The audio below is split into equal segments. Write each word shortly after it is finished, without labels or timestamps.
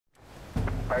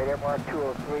Alright, MR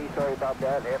 203, sorry about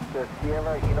that. After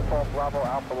Sierra, Uniform Bravo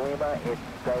Alpha Lima, it's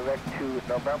direct to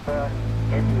November,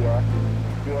 India,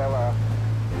 Sierra,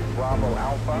 Bravo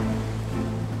Alpha.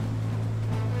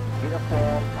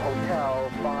 Uniform Hotel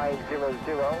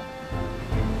 500.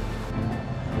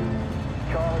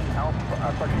 Charlie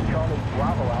Alpha, Charlie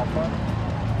Bravo Alpha.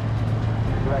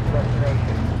 Direct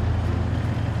destination.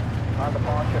 On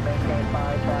departure, maintain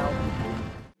 5,000.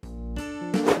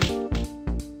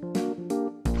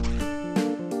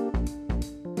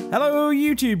 Hello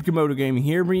YouTube, Camodo Gaming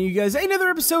here, bringing you guys another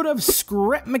episode of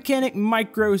Scrap Mechanic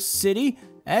Micro City.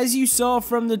 As you saw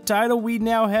from the title, we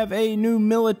now have a new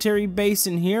military base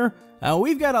in here.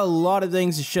 We've got a lot of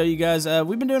things to show you guys.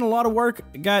 We've been doing a lot of work.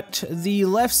 Got the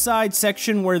left side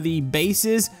section where the base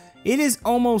is. It is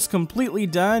almost completely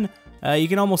done. You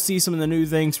can almost see some of the new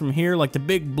things from here, like the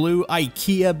big blue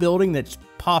IKEA building that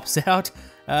pops out.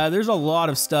 There's a lot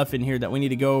of stuff in here that we need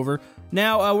to go over.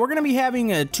 Now, we're going to be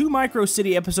having 2 Micro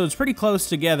City episodes pretty close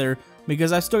together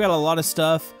because I've still got a lot of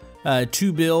stuff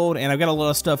to build, and I've got a lot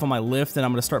of stuff on my lift that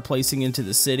I'm going to start placing into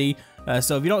the city.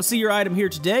 So if you don't see your item here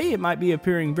today, it might be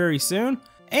appearing very soon.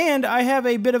 And I have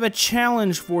a bit of a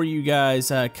challenge for you guys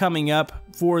coming up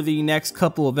for the next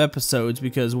couple of episodes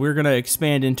because we're going to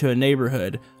expand into a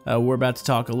neighborhood. We're about to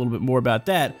talk a little bit more about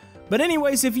that. But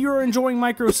anyways, if you're enjoying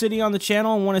Micro City on the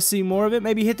channel and want to see more of it,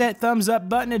 maybe hit that thumbs up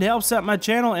button. It helps out my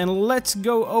channel, and let's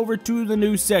go over to the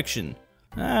new section.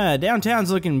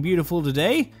 Downtown's looking beautiful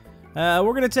today.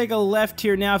 We're going to take a left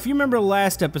here. Now, if you remember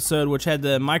last episode, which had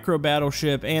the micro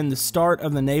battleship and the start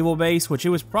of the naval base, which it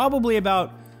was probably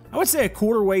about, I would say, a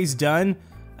quarter ways done.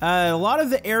 A lot of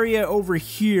the area over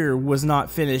here was not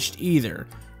finished either.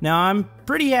 Now, I'm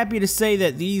pretty happy to say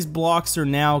that these blocks are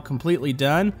now completely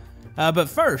done. But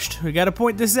first, we gotta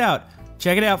point this out.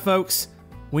 Check it out, folks.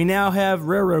 We now have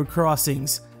railroad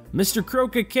crossings. Mr.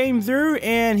 Croca came through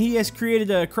and he has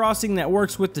created a crossing that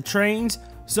works with the trains.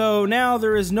 So now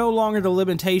there is no longer the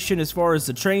limitation as far as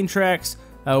the train tracks.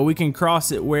 We can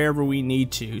cross it wherever we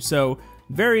need to. So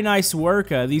very nice work.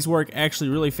 These work actually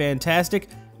really fantastic.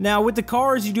 Now with the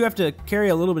cars, you do have to carry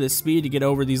a little bit of speed to get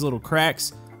over these little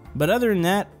cracks. But other than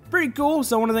that, pretty cool.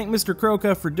 So I want to thank Mr.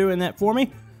 Croca for doing that for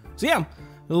me. So yeah.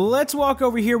 Let's walk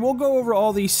over here. We'll go over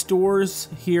all these stores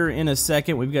here in a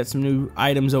second. We've got some new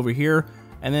items over here.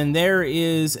 And then there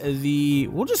is the,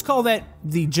 we'll just call that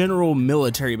the general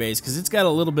military base because it's got a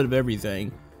little bit of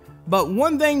everything. But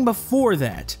one thing before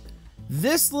that,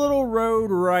 this little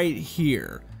road right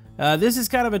here. This is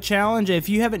kind of a challenge. If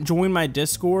you haven't joined my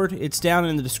Discord, it's down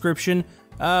in the description.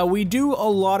 We do a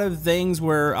lot of things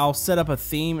where I'll set up a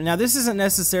theme. Now, this isn't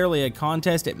necessarily a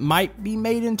contest. It might be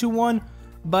made into one.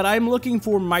 But I'm looking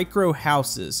for micro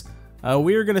houses.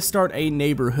 We're going to start a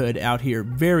neighborhood out here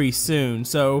very soon.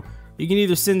 So you can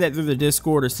either send that through the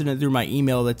Discord or send it through my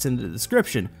email that's in the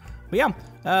description. But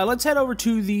yeah, let's head over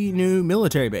to the new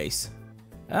military base.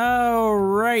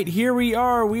 Alright, here we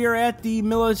are. We are at the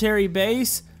military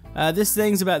base. This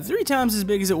thing's about 3 times as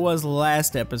big as it was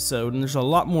last episode, and there's a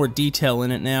lot more detail in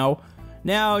it now.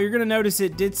 Now, you're going to notice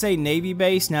it did say Navy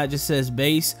base. Now it just says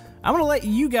base. I'm going to let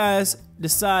you guys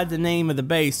decide the name of the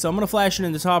base. So I'm going to flash it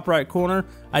in the top right corner.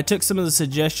 I took some of the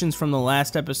suggestions from the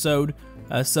last episode,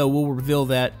 so we'll reveal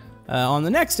that on the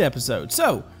next episode.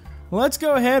 So let's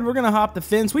go ahead. We're going to hop the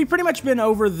fence. We've pretty much been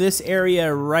over this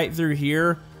area right through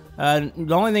here. The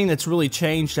only thing that's really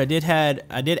changed, I did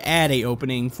add a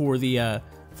opening for the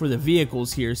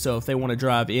vehicles here, so if they want to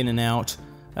drive in and out.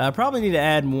 Probably need to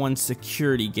add 1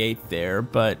 security gate there,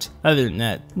 but other than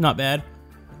that, not bad.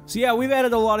 So yeah, we've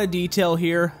added a lot of detail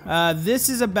here. This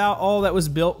is about all that was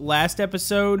built last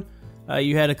episode.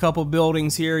 You had a couple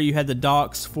buildings here. You had the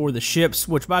docks for the ships,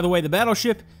 which, by the way, the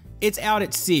battleship, it's out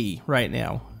at sea right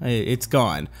now. It's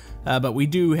gone. But we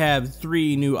do have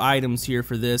 3 new items here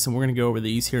for this, and we're going to go over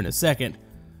these here in a second.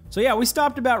 So yeah, we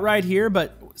stopped about right here,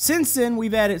 but since then,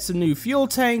 we've added some new fuel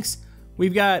tanks.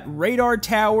 We've got radar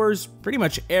towers pretty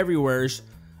much everywhere.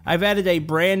 I've added a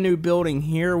brand new building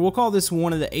here. We'll call this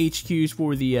one of the HQs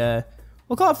for the,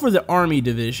 we'll call it for the Army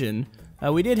Division.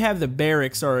 We did have the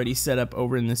barracks already set up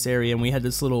over in this area, and we had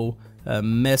this little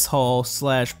mess hall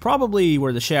slash probably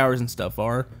where the showers and stuff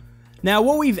are. Now,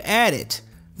 what we've added,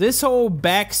 this whole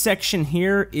back section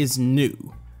here is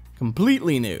new.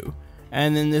 Completely new.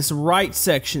 And then this right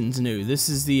section's new. This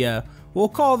is the, we'll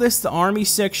call this the Army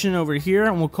section over here,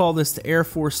 and we'll call this the Air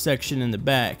Force section in the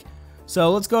back. So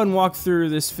let's go ahead and walk through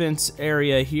this fence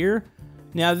area here.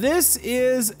 Now this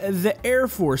is the Air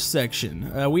Force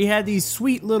section. We had these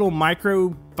sweet little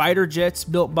micro fighter jets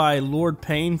built by Lord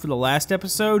Payne for the last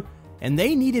episode, and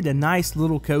they needed a nice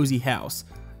little cozy house.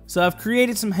 So I've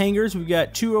created some hangars. We've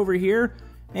got 2 over here,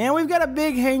 And we've got a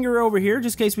big hangar over here,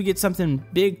 just in case we get something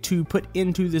big to put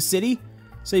into the city.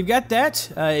 So you've got that.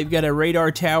 You've got a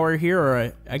radar tower here,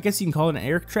 or I guess you can call it an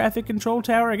air traffic control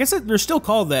tower. I guess they're still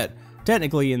called that,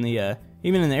 technically, in the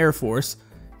even in the Air Force.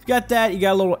 You've got that. You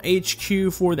got a little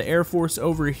HQ for the Air Force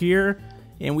over here.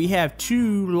 And we have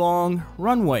 2 long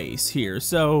runways here.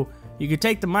 So you could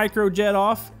take the microjet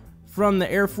off from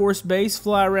the Air Force base,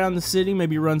 fly around the city,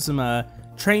 maybe run some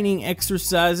training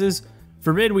exercises.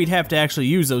 Forbid we'd have to actually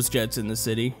use those jets in the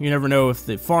city. You never know if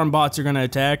the farm bots are going to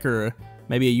attack or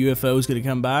maybe a UFO is going to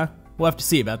come by. We'll have to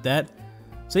see about that.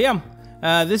 So yeah,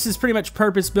 this is pretty much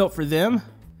purpose built for them.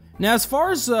 Now as far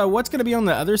as what's going to be on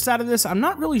the other side of this, I'm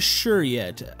not really sure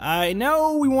yet. I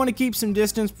know we want to keep some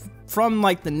distance from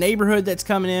like the neighborhood that's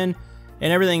coming in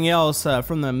and everything else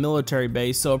from the military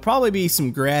base. So it'll probably be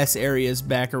some grass areas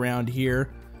back around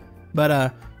here.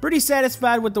 But pretty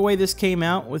satisfied with the way this came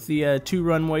out with the 2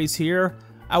 runways here.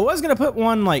 I was going to put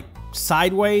one like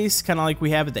sideways, kind of like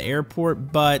we have at the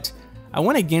airport, but I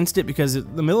went against it because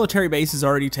the military base is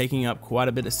already taking up quite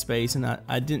a bit of space, and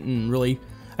I couldn't really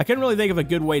think of a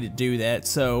good way to do that,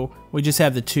 so we just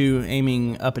have the 2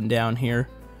 aiming up and down here.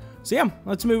 So yeah,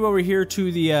 let's move over here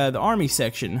to the Army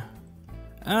section.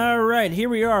 Alright, here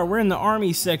we are. We're in the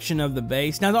Army section of the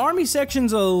base. Now the Army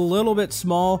section's a little bit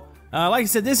small. Like I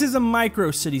said, this is a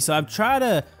micro city, so I try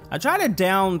to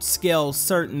downscale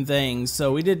certain things.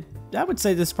 So I would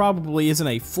say this probably isn't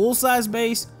a full-size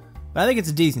base, but I think it's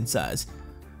a decent size.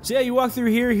 So yeah, you walk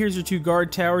through here. Here's your 2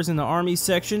 guard towers in the Army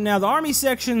section. Now the Army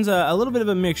section's a little bit of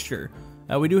a mixture.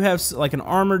 We do have like an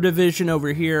armor division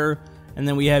over here, and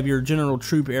then we have your general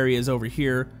troop areas over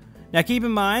here. Now keep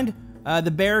in mind, the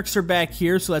barracks are back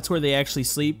here, so that's where they actually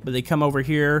sleep, but they come over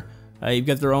here. You've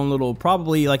got their own little,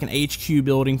 probably like an HQ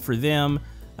building for them.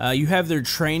 You have their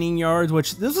training yards,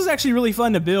 which this was actually really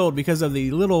fun to build because of the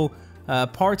little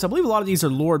parts. I believe a lot of these are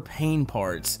Lord Payne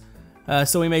parts.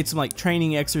 So we made some like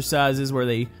training exercises where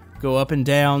they go up and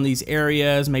down these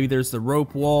areas. Maybe there's the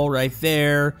rope wall right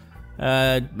there.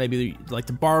 Maybe like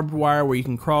the barbed wire where you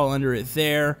can crawl under it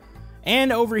there.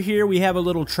 And over here we have a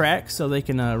little track so they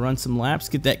can run some laps,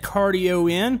 get that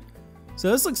cardio in. So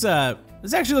this looks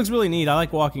this actually looks really neat. I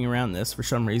like walking around this for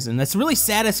some reason. That's really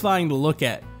satisfying to look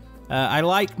at. I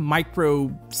like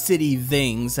micro city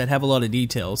things that have a lot of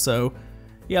detail. So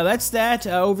yeah, that's that.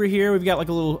 Over here we've got like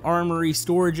a little armory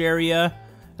storage area.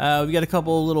 We've got a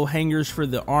couple little hangars for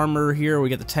the armor here. We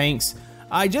got the tanks.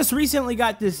 I just recently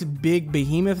got this big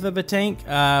behemoth of a tank.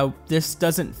 This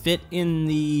doesn't fit in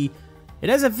the... It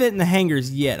doesn't fit in the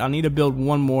hangars yet. I'll need to build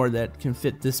one more that can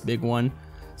fit this big one.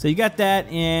 So you got that,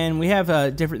 and we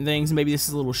have different things. Maybe this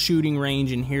is a little shooting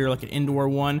range in here, like an indoor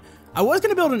one. I was going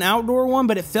to build an outdoor one,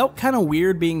 but it felt kind of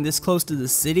weird being this close to the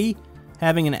city,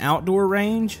 having an outdoor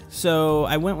range. So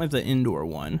I went with the indoor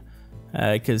one.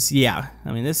 Because, yeah,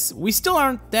 I mean, we still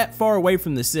aren't that far away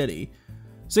from the city.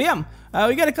 So yeah,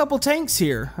 we got a couple tanks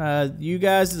here. You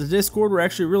guys at the Discord were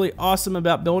actually really awesome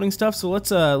about building stuff. So let's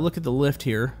look at the lift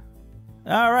here.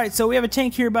 Alright, so we have a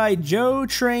tank here by Joe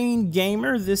Train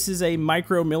Gamer. This is a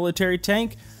micro military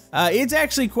tank. It's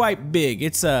actually quite big.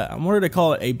 It's I'm going to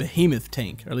call it a behemoth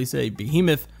tank, or at least a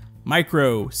behemoth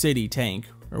micro city tank,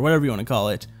 or whatever you want to call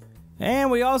it. And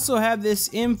we also have this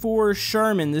M4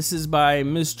 Sherman. This is by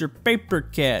Mr.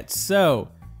 Papercat. So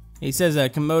he says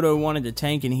Camodo wanted a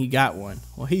tank and he got one.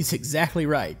 Well, he's exactly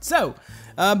right. So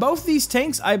both these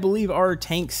tanks, I believe, are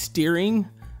tank steering.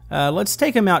 Let's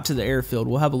take them out to the airfield.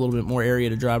 We'll have a little bit more area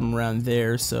to drive them around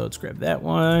there. So let's grab that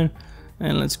one.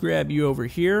 And let's grab you over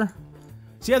here.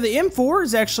 So yeah, the M4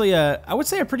 is actually, I would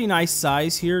say, a pretty nice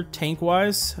size here,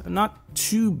 tank-wise. Not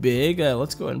too big.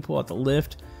 Let's go ahead and pull out the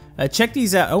lift. Check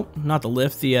these out. Oh, not the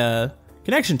lift, the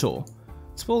connection tool.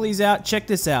 Let's pull these out. Check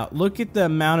this out. Look at the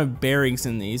amount of bearings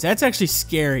in these. That's actually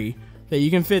scary that you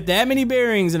can fit that many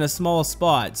bearings in a small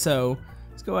spot. So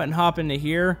let's go ahead and hop into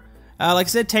here. Like I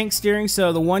said, tank steering,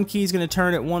 so the one key is going to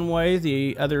turn it one way,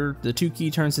 the two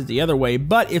key turns it the other way.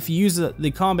 But if you use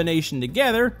the combination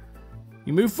together,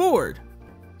 you move forward.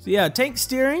 So yeah, tank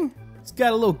steering. It's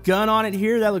got a little gun on it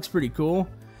here. That looks pretty cool.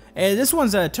 And this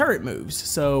one's turret moves,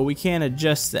 so we can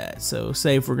adjust that. So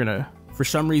say if we're gonna, for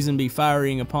some reason, be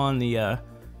firing upon the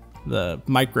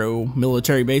micro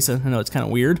military base. I know it's kind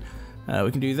of weird.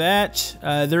 We can do that.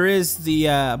 There is the,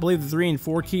 I believe the 3 and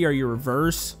 4 key are your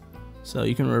reverse. So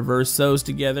you can reverse those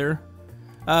together.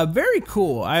 Very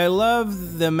cool. I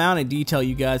love the amount of detail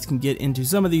you guys can get into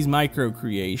some of these micro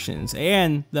creations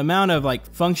and the amount of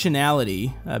like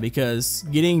functionality, because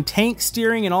getting tank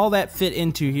steering and all that fit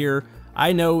into here,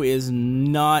 I know is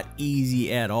not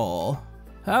easy at all.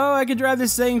 Oh, I could drive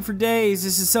this thing for days.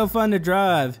 This is so fun to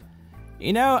drive.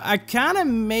 You know,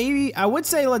 I would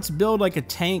say let's build like a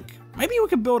tank. Maybe we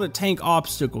could build a tank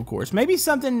obstacle course. Maybe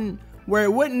something where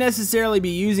it wouldn't necessarily be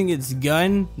using its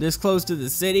gun this close to the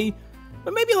city,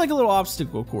 but maybe like a little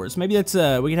obstacle course. Maybe that's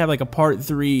we can have like a part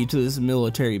 3 to this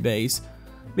military base.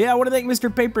 But yeah, I want to thank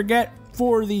Mr. Paper Cat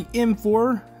for the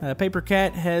M4. Paper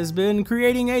Cat has been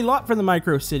creating a lot for the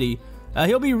micro city.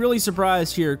 He'll be really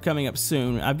surprised here coming up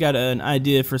soon. I've got an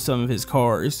idea for some of his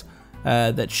cars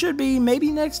that should be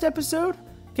maybe next episode.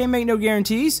 Can't make no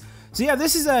guarantees. So yeah,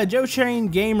 this is Joe Train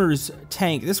Gamer's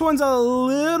tank. This one's a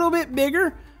little bit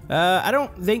bigger. I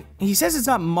don't think, he says it's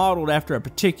not modeled after a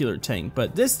particular tank,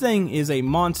 but this thing is a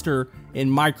monster in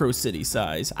micro city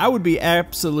size. I would be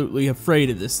absolutely afraid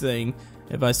of this thing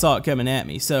if I saw it coming at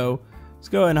me. So let's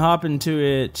go ahead and hop into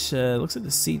it. Looks like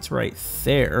the seat's right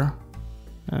there.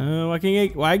 Why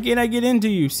can't I get into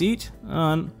you, seat?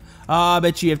 I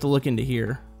bet you have to look into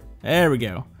here. There we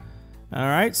go. All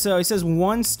right, so he says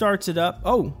 1 starts it up.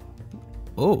 Oh,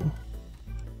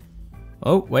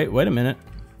 wait a minute.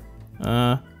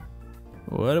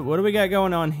 What do we got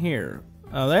going on here?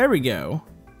 Oh, there we go.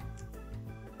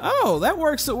 Oh, that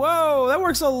works. Whoa, that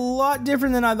works a lot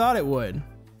different than I thought it would.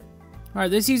 All right,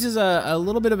 this uses a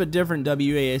little bit of a different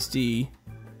WASD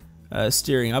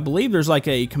steering. I believe there's like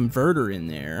a converter in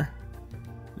there.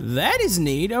 That is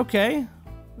neat. Okay,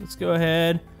 let's go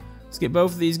ahead. Let's get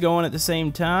both of these going at the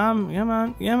same time. Come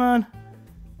on, come on.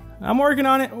 I'm working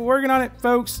on it. Working on it,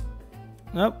 folks.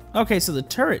 Oh, okay. So the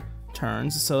turret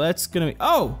turns. So that's gonna be.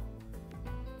 Oh,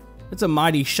 that's a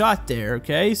mighty shot there.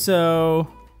 Okay, so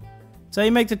that's how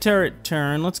you make the turret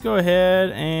turn. Let's go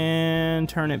ahead and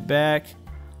turn it back.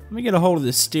 Let me get a hold of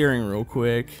the steering real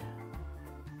quick.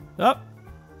 Oh,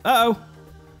 uh-oh.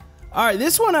 All right,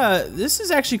 this one, this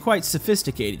is actually quite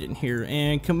sophisticated in here,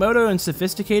 and Camodo and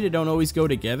sophisticated don't always go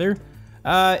together.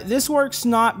 This works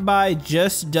not by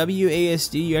just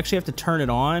WASD. You actually have to turn it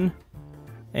on,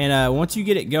 and once you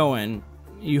get it going,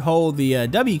 you hold the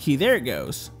W key. There it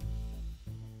goes.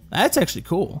 That's actually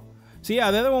cool. So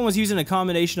yeah, the other one was using a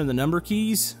combination of the number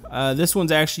keys. This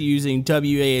one's actually using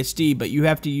WASD, but you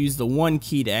have to use the 1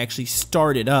 key to actually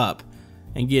start it up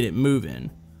and get it moving.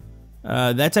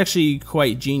 That's actually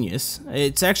quite genius.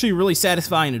 It's actually really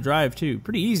satisfying to drive too.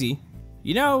 Pretty easy.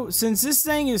 You know, since this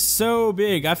thing is so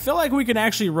big, I feel like we can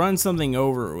actually run something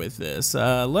over with this.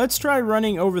 Let's try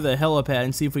running over the helipad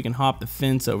and see if we can hop the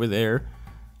fence over there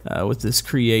with this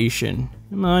creation.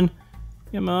 Come on.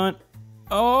 Come on.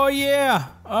 Oh yeah!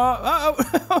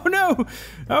 Oh no!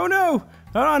 Oh no!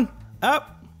 Hold on!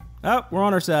 Up! Oh, we're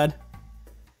on our side.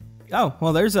 Oh,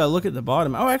 well, there's a look at the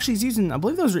bottom. Oh, actually, he's using, I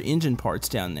believe those are engine parts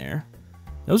down there.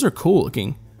 Those are cool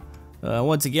looking.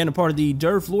 Once again, a part of the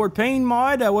Durf Lord Pain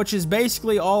mod, which is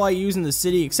basically all I use in the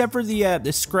city, except for the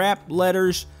scrap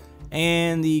letters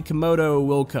and the Camodo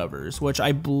wheel covers, which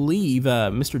I believe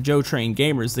Mr. Joe Train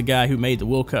Gamer is the guy who made the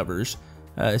wheel covers.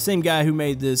 Same guy who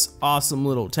made this awesome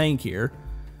little tank here.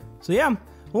 So yeah,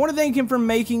 I want to thank him for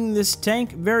making this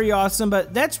tank. Very awesome,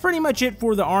 but that's pretty much it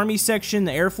for the Army section,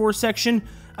 the Air Force section.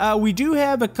 We do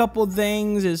have a couple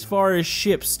things as far as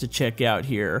ships to check out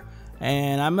here.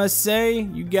 And I must say,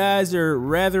 you guys are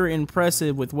rather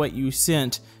impressive with what you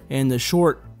sent in the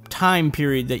short time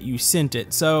period that you sent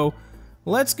it. So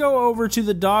let's go over to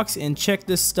the docks and check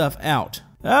this stuff out.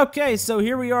 Okay, so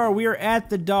here we are. We are at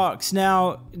the docks.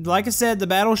 Now, like I said, the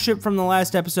battleship from the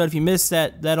last episode, if you missed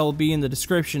that, that'll be in the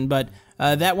description. But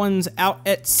that one's out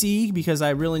at sea because I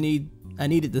really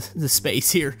needed the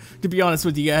space here, to be honest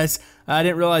with you guys. I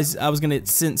didn't realize I was going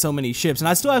to send so many ships. And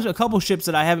I still have a couple ships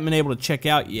that I haven't been able to check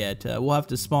out yet. We'll have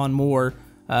to spawn more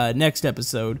next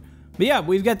episode. But yeah,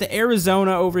 we've got the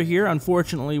Arizona over here.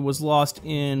 Unfortunately, was lost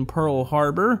in Pearl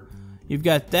Harbor. You've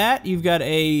got that. You've got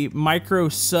a micro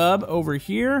sub over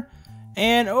here.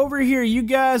 And over here, you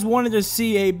guys wanted to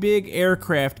see a big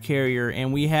aircraft carrier,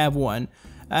 and we have one.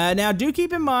 Now, do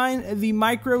keep in mind, the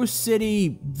micro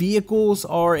city vehicles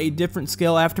are a different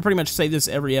scale. I have to pretty much say this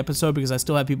every episode because I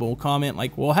still have people comment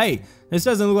like, well, hey, this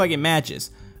doesn't look like it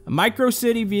matches. Micro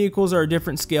city vehicles are a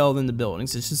different scale than the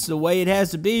buildings. It's just the way it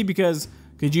has to be because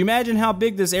could you imagine how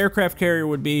big this aircraft carrier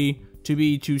would be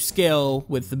to scale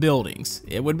with the buildings?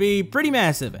 It would be pretty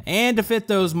massive, and to fit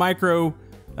those micro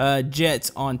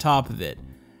jets on top of it.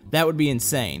 That would be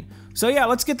insane. So yeah,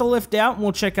 let's get the lift out and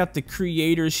we'll check out the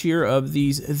creators here of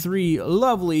these 3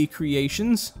 lovely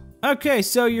creations. Okay,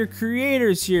 so your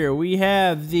creators here, we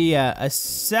have the, I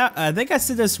think I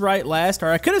said this right last, or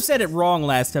I could have said it wrong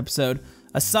last episode,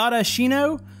 Asada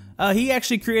Shino. He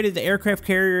actually created the aircraft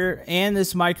carrier and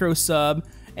this micro sub,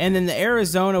 and then the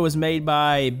Arizona was made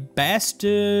by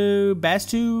Bastu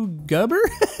Gubber?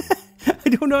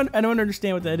 I don't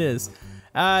understand what that is.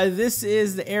 This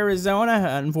is the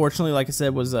Arizona. Unfortunately, like I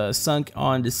said, was sunk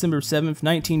on December 7th,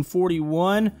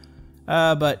 1941.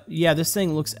 But yeah, this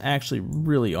thing looks actually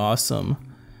really awesome.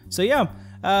 So yeah,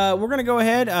 we're going to go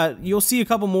ahead. You'll see a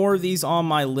couple more of these on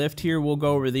my lift here. We'll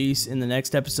go over these in the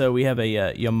next episode. We have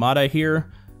a Yamada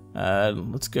here.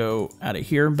 Let's go out of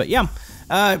here. But yeah,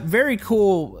 very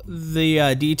cool,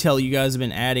 the detail you guys have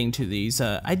been adding to these.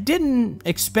 I didn't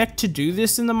expect to do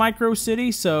this in the micro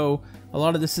city, so a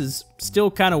lot of this is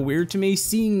still kind of weird to me,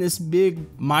 seeing this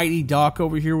big mighty dock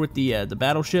over here with the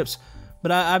battleships.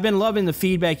 But I've been loving the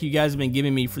feedback you guys have been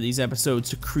giving me for these episodes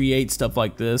to create stuff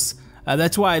like this.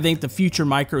 That's why I think the future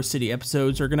micro city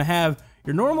episodes are going to have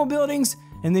your normal buildings,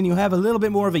 and then you'll have a little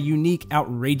bit more of a unique,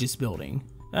 outrageous building.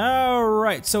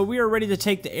 Alright, so we are ready to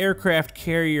take the aircraft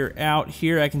carrier out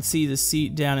here. I can see the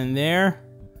seat down in there.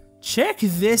 Check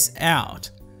this out.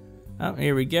 Oh,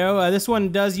 here we go. This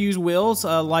one does use wheels,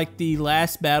 like the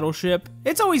last battleship.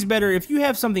 It's always better if you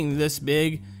have something this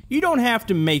big, you don't have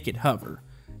to make it hover.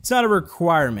 It's not a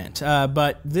requirement,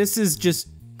 but this is just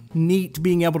neat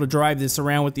being able to drive this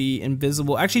around with the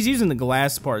invisible. Actually, he's using the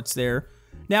glass parts there.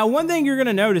 Now, one thing you're going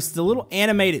to notice, the little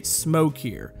animated smoke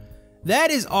here.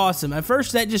 That is awesome. At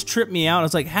first, that just tripped me out. I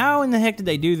was like, how in the heck did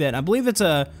they do that? I believe it's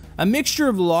a mixture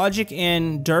of logic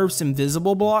and Derf's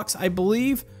invisible blocks, I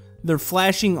believe. They're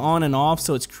flashing on and off,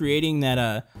 so it's creating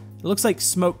that, it looks like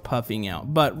smoke puffing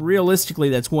out. But realistically,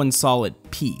 that's one solid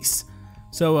piece.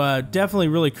 So definitely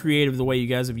really creative the way you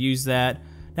guys have used that.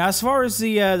 Now, as far as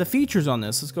the features on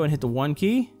this, let's go ahead and hit the 1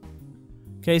 key.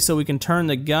 Okay, so we can turn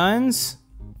the guns.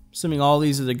 Assuming all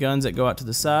these are the guns that go out to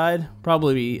the side.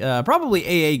 Probably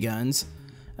AA guns.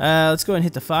 Let's go ahead and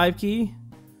hit the 5 key.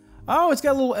 Oh, it's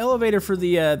got a little elevator for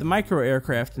the micro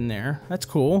aircraft in there. That's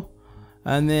cool.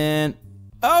 And then,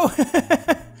 oh,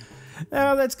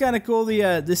 oh, that's kind of cool.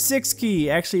 The 6 key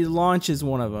actually launches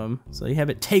one of them, so you have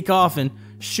it take off and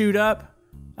shoot up.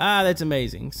 Ah, that's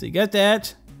amazing. So you got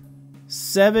that.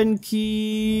 7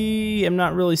 key. I'm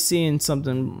not really seeing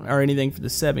something or anything for the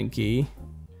 7 key.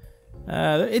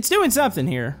 It's doing something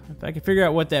here, if I can figure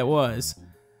out what that was.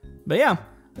 But yeah,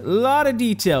 a lot of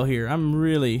detail here. I'm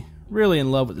really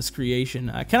in love with this creation.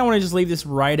 I kind of want to just leave this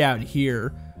right out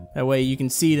here. That way you can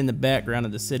see it in the background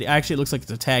of the city. Actually, it looks like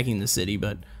it's attacking the city,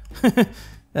 but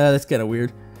that's kind of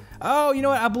weird. Oh, you know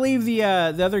what? I believe the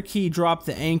other key dropped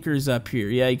the anchors up here.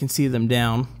 Yeah, you can see them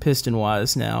down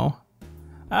piston-wise now.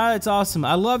 That's awesome.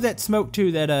 I love that smoke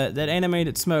too, that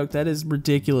animated smoke. That is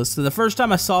ridiculous. So the first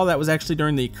time I saw that was actually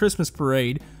during the Christmas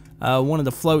parade. One of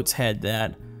the floats had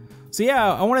that. So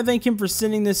yeah, I want to thank him for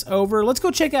sending this over. Let's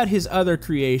go check out his other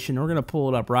creation. We're going to pull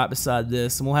it up right beside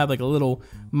this, and we'll have like a little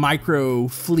micro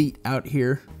fleet out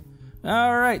here.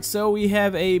 Alright, so we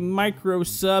have a micro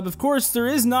sub. Of course, there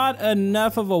is not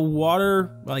enough of a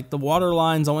water, like the water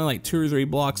line's only like 2 or 3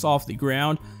 blocks off the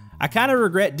ground. I kind of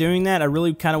regret doing that. I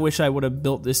really kind of wish I would have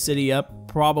built this city up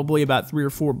probably about 3 or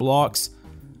 4 blocks,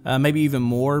 maybe even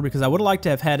more, because I would have liked to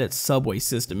have had a subway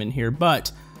system in here.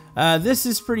 But this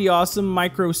is pretty awesome,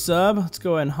 micro sub. Let's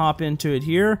go ahead and hop into it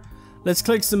here. Let's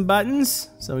click some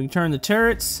buttons so we can turn the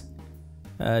turrets,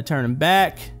 turn them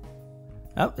back.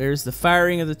 Oh, there's the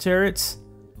firing of the turrets.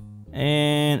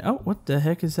 And oh, what the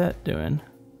heck is that doing?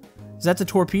 Is that the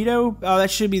torpedo? Oh, that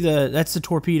should be that's the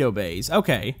torpedo bays.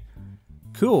 Okay.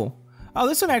 Cool. Oh,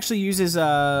 this one actually uses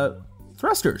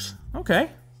thrusters.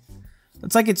 Okay.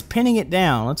 Looks like it's pinning it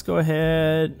down. Let's go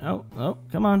ahead. Oh,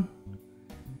 come on.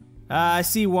 I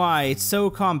see why. It's so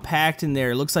compact in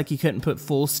there. It looks like he couldn't put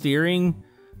full steering.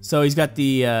 So he's got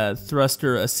the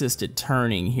thruster assisted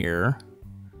turning here.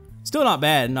 Still not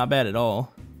bad at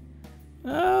all.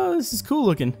 Oh, this is cool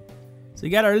looking. So we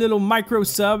got our little micro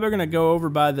sub. We're gonna go over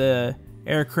by the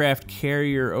aircraft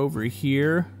carrier over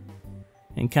here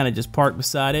and kind of just park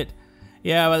beside it.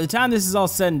 Yeah, by the time this is all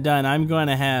said and done, I'm going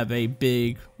to have a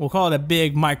big, we'll call it a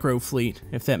big micro fleet,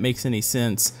 if that makes any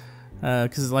sense.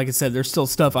 Because like I said, there's still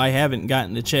stuff I haven't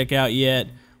gotten to check out yet.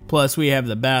 Plus we have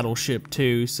the battleship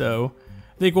too, so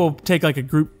I think we'll take like a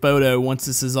group photo once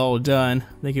this is all done.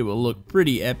 I think it will look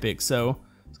pretty epic, so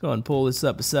let's go ahead and pull this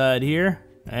up beside here.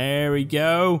 There we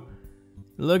go.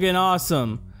 Looking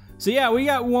awesome. So yeah, we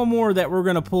got one more that we're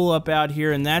gonna pull up out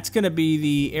here, and that's gonna be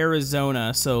the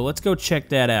Arizona. So let's go check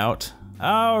that out.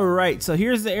 Alright, so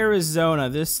here's the Arizona.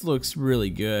 This looks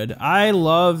really good. I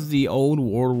love the old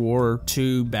World War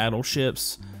II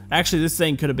battleships. Actually, this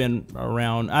thing could have been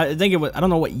around, I think it was, I don't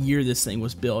know what year this thing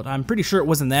was built. I'm pretty sure it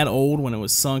wasn't that old when it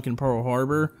was sunk in Pearl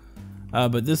Harbor.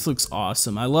 But this looks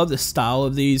awesome. I love the style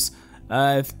of these.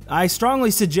 I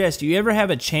strongly suggest you ever have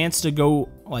a chance to go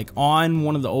like on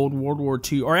one of the old World War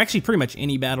II, or actually pretty much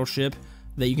any battleship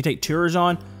that you can take tours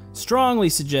on, strongly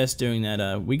suggest doing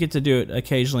that. We get to do it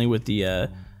occasionally with the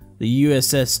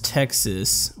USS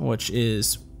Texas, which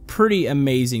is pretty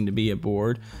amazing to be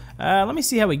aboard. Let me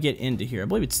see how we get into here. I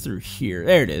believe it's through here.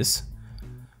 There it is.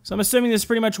 So I'm assuming this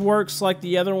pretty much works like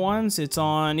the other ones. It's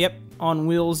on, yep, on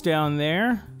wheels down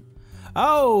there.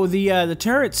 Oh, the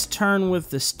turrets turn with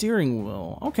the steering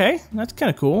wheel. Okay, that's kind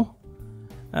of cool.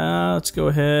 Let's go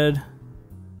ahead.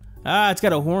 It's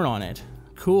got a horn on it.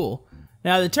 Cool.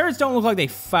 Now, the turrets don't look like they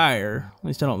fire. At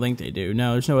least I don't think they do.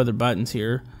 No, there's no other buttons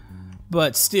here.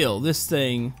 But still, this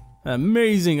thing,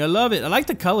 amazing. I love it. I like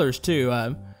the colors, too.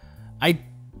 I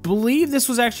believe this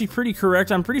was actually pretty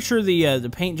correct. I'm pretty sure the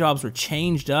paint jobs were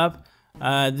changed up.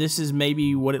 This is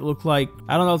maybe what it looked like.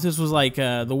 I don't know if this was like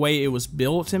the way it was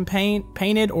built and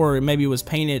painted, or maybe it was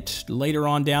painted later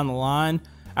on down the line.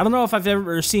 I don't know if I've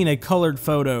ever seen a colored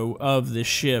photo of this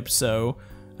ship, so...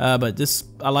 but this,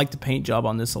 I like the paint job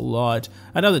on this a lot.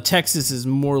 I know the Texas is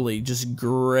morely just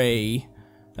gray,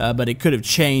 but it could have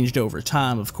changed over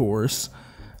time, of course.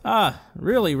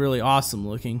 Really, really awesome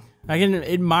looking. I can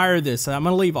admire this. I'm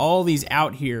going to leave all these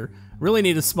out here. Really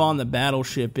need to spawn the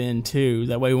battleship in, too.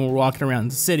 That way when we're walking around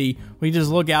the city, we can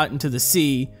just look out into the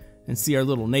sea and see our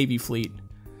little Navy fleet.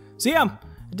 So yeah,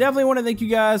 definitely want to thank you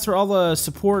guys for all the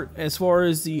support as far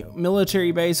as the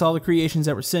military base, all the creations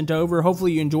that were sent over.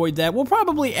 Hopefully you enjoyed that. We'll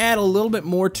probably add a little bit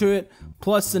more to it,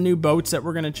 plus the new boats that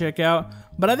we're going to check out.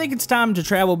 But I think it's time to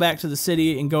travel back to the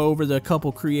city and go over the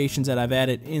couple creations that I've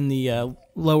added in the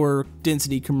lower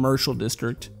density commercial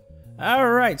district.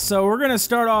 Alright, so we're going to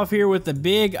start off here with the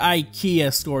big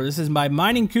IKEA store. This is by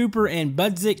Mining Cooper and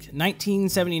Budzik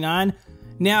 1979.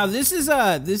 Now this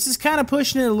is kind of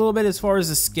pushing it a little bit as far as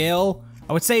the scale.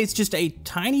 I would say it's just a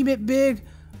tiny bit big,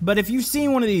 but if you've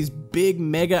seen one of these big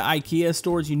mega IKEA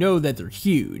stores, you know that they're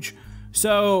huge.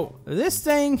 So this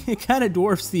thing, it kind of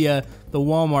dwarfs the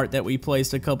Walmart that we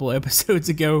placed a couple episodes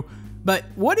ago. But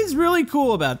what is really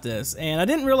cool about this, and I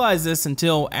didn't realize this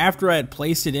until after I had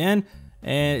placed it in,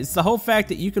 and it's the whole fact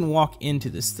that you can walk into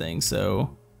this thing.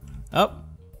 So, oh,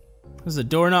 does the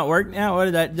door not work now?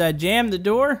 What, did I jam the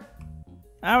door?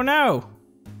 Oh no!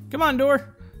 Come on,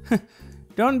 door.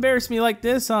 Don't embarrass me like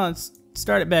this.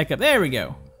 Start it back up. There we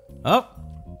go. Oh,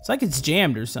 it's like it's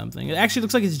jammed or something. It actually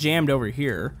looks like it's jammed over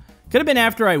here. Could have been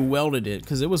after I welded it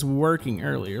because it was working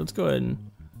earlier. Let's go ahead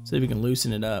and see if we can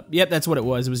loosen it up. Yep, that's what it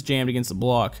was. It was jammed against the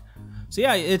block. So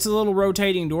yeah, it's a little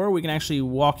rotating door. We can actually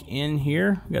walk in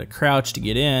here. We got to crouch to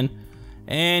get in.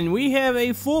 And we have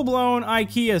a full-blown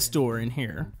IKEA store in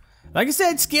here. Like I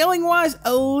said, scaling-wise,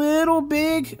 a little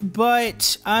big,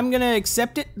 but I'm going to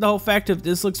accept it. The whole fact of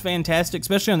this looks fantastic,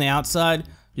 especially on the outside,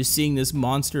 just seeing this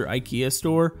monster IKEA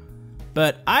store.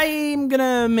 But I'm going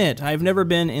to admit, I've never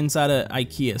been inside an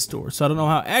IKEA store, so I don't know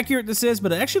how accurate this is,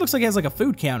 but it actually looks like it has like a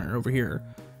food counter over here.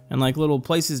 And like little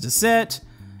places to sit.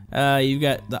 You've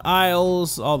got the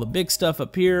aisles, all the big stuff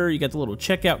up here. You got the little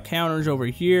checkout counters over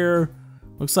here.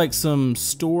 Looks like some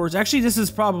stores. Actually, this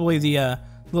is probably the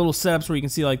little setups where you can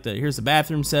see like here's the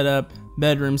bathroom setup,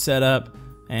 bedroom setup,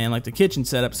 and like the kitchen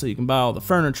setup so you can buy all the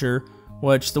furniture.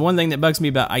 Which, the one thing that bugs me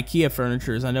about IKEA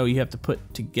furniture is I know you have to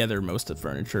put together most of the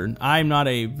furniture. I'm not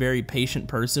a very patient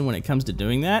person when it comes to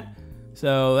doing that,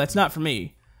 so that's not for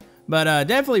me. But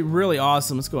definitely really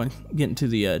awesome. Let's go and get into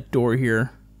the door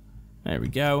here. There we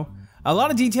go. A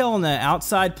lot of detail on the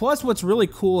outside, plus what's really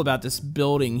cool about this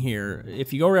building here,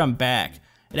 if you go around back,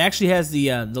 it actually has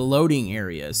the loading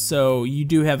areas. So you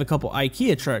do have a couple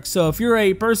IKEA trucks. So if you're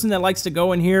a person that likes to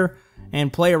go in here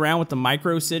and play around with the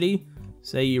micro city,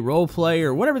 say you role play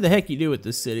or whatever the heck you do with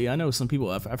this city. I know some people,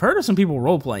 I've heard of some people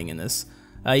role playing in this.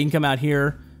 You can come out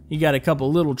here. You got a couple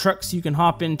little trucks you can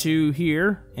hop into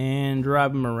here and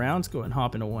drive them around. Let's go ahead and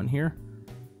hop into one here.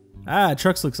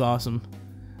 Trucks looks awesome.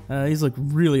 These look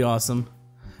really awesome.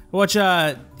 Which,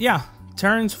 yeah,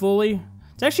 turns fully.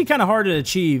 It's actually kind of hard to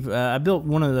achieve. I built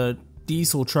one of the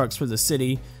diesel trucks for the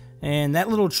city, and that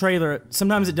little trailer,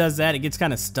 sometimes it does that. It gets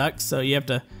kind of stuck, so you have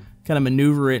to kind of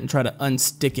maneuver it and try to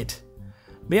unstick it.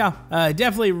 But yeah,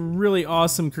 definitely really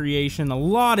awesome creation. A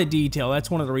lot of detail.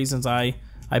 That's one of the reasons I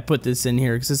put this in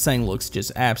here, because this thing looks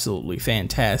just absolutely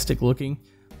fantastic looking.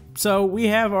 So we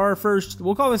have our first,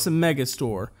 we'll call this a mega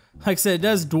store. Like I said, it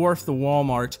does dwarf the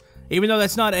Walmart. Even though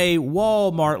that's not a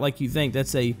Walmart like you think,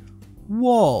 that's a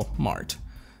Walmart.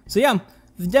 So yeah,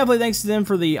 definitely thanks to them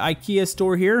for the IKEA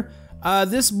store here.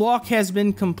 This block has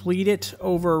been completed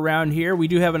over around here. We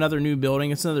do have another new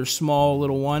building. It's another small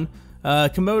little one.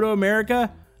 Camodo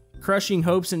America, crushing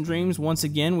hopes and dreams. Once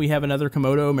again, we have another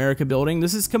Camodo America building.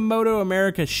 This is Camodo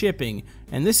America Shipping,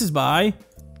 and this is by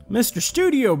Mr.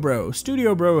 Studio Bro.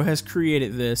 Studio Bro has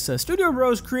created this. Studio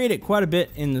Bro's created quite a bit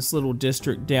in this little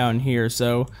district down here.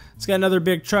 So it's got another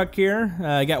big truck here.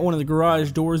 Got one of the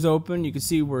garage doors open. You can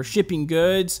see we're shipping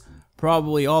goods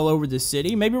probably all over the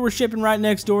city. Maybe we're shipping right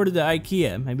next door to the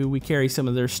IKEA. Maybe we carry some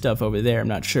of their stuff over there. I'm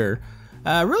not sure.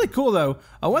 Really cool though.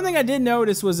 One thing I did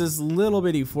notice was this little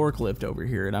bitty forklift over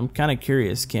here, and I'm kind of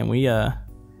curious. Can we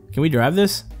drive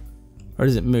this, or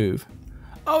does it move?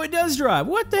 Oh, it does drive.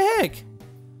 What the heck?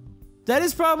 That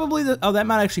is probably the... Oh, that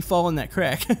might actually fall in that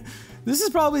crack. This is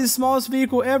probably the smallest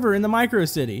vehicle ever in the micro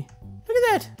city. Look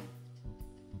at that.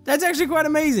 That's actually quite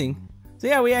amazing. So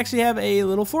yeah, we actually have a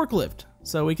little forklift.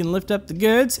 So we can lift up the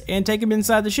goods and take them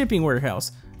inside the shipping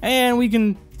warehouse. And we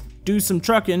can do some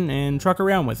trucking and truck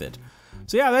around with it.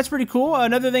 So yeah, that's pretty cool.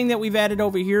 Another thing that we've added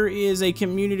over here is a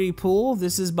community pool.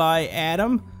 This is by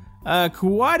Adam.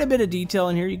 Quite a bit of detail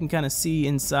in here. You can kind of see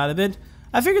inside of it.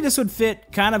 I figured this would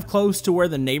fit kind of close to where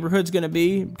the neighborhood's going to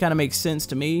be. Kind of makes sense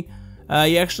to me.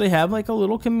 You actually have like a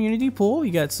little community pool.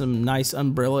 You got some nice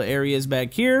umbrella areas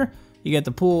back here. You got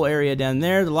the pool area down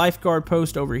there. The lifeguard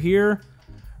post over here.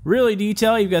 Really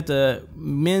detailed. You've got the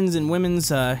men's and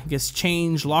women's, I guess,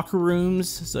 change locker rooms.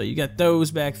 So you got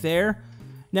those back there.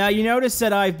 Now you notice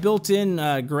that I've built in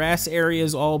grass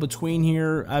areas all between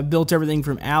here. I've built everything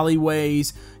from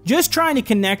alleyways, just trying to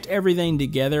connect everything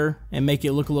together and make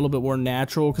it look a little bit more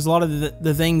natural, because a lot of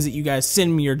the things that you guys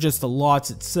send me are just the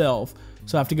lots itself.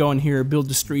 So I have to go in here, build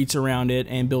the streets around it,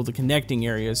 and build the connecting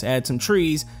areas, add some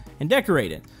trees, and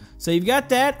decorate it. So you've got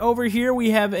that. Over here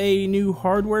we have a new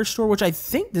hardware store, which I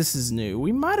think this is new.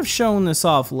 We might have shown this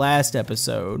off last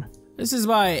episode. This is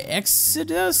by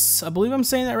Exodus. I believe I'm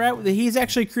saying that right. He's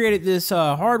actually created this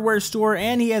hardware store,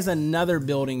 and he has another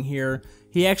building here.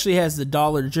 He actually has the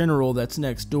Dollar General that's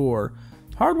next door.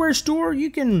 Hardware store, you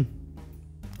can...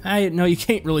 I know you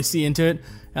can't really see into it.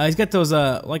 He's got those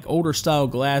like older style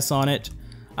glass on it.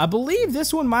 I believe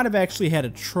this one might have actually had a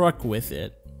truck with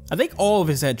it. I think all of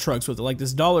his had trucks with it. Like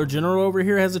this Dollar General over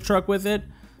here has a truck with it.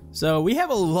 So we have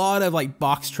a lot of like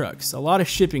box trucks, a lot of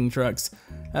shipping trucks.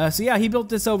 So yeah, he built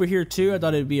this over here too. I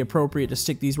thought it'd be appropriate to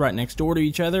stick these right next door to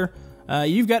each other.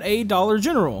 You've got a Dollar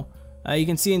General. You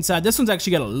can see inside. This one's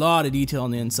actually got a lot of detail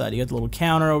on the inside. You got the little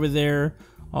counter over there,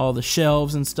 all the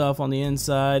shelves and stuff on the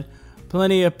inside.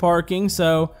 Plenty of parking.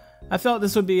 So I felt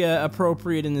this would be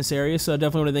appropriate in this area. So I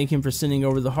definitely want to thank him for sending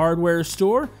over the hardware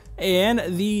store and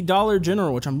the Dollar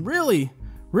General, which I'm really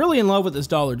in love with this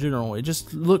Dollar General. It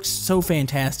just looks so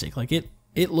fantastic. Like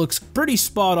it looks pretty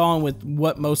spot on with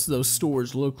what most of those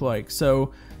stores look like.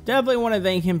 So definitely want to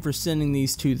thank him for sending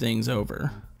these two things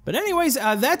over. But anyways,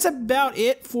 that's about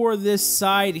it for this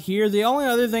side here. The only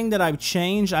other thing that I've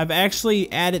changed, I've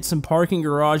actually added some parking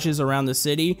garages around the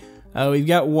city. We've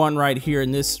got one right here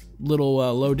in this little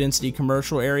low density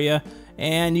commercial area.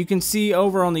 And you can see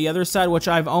over on the other side, which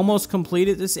I've almost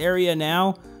completed this area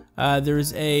now.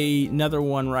 There's another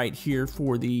one right here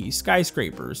for the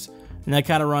skyscrapers. And that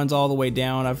kind of runs all the way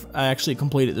down. I actually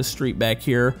completed the street back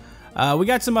here. We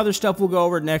got some other stuff we'll go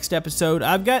over next episode.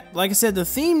 I've got, like I said, the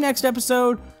theme next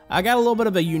episode. I got a little bit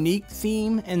of a unique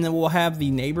theme, and then we'll have the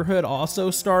neighborhood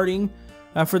also starting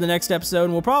for the next episode.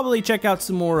 And we'll probably check out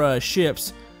some more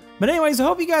ships. But anyways, I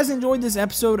hope you guys enjoyed this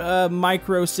episode of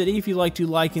Micro City. If you'd like to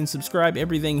like and subscribe,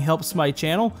 everything helps my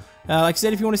channel. Like I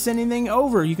said, if you want to send anything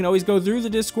over, you can always go through the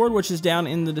Discord, which is down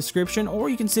in the description, or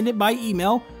you can send it by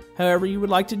email. However you would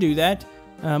like to do that.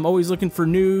 I'm always looking for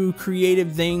new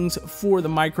creative things for the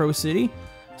micro city.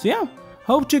 So yeah,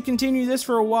 hope to continue this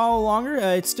for a while longer.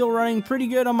 It's still running pretty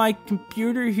good on my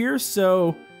computer here,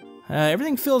 so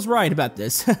everything feels right about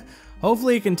this.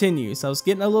 Hopefully it continues. I was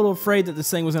getting a little afraid that this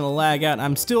thing was going to lag out.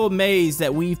 I'm still amazed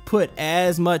that we've put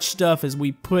as much stuff as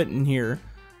we put in here,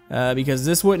 because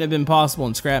this wouldn't have been possible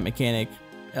in Scrap Mechanic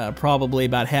probably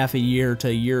about half a year to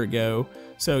a year ago.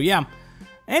 So yeah.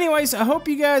 Anyways, I hope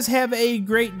you guys have a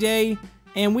great day,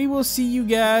 and we will see you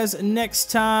guys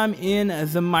next time in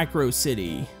the Micro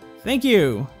City. Thank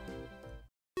you.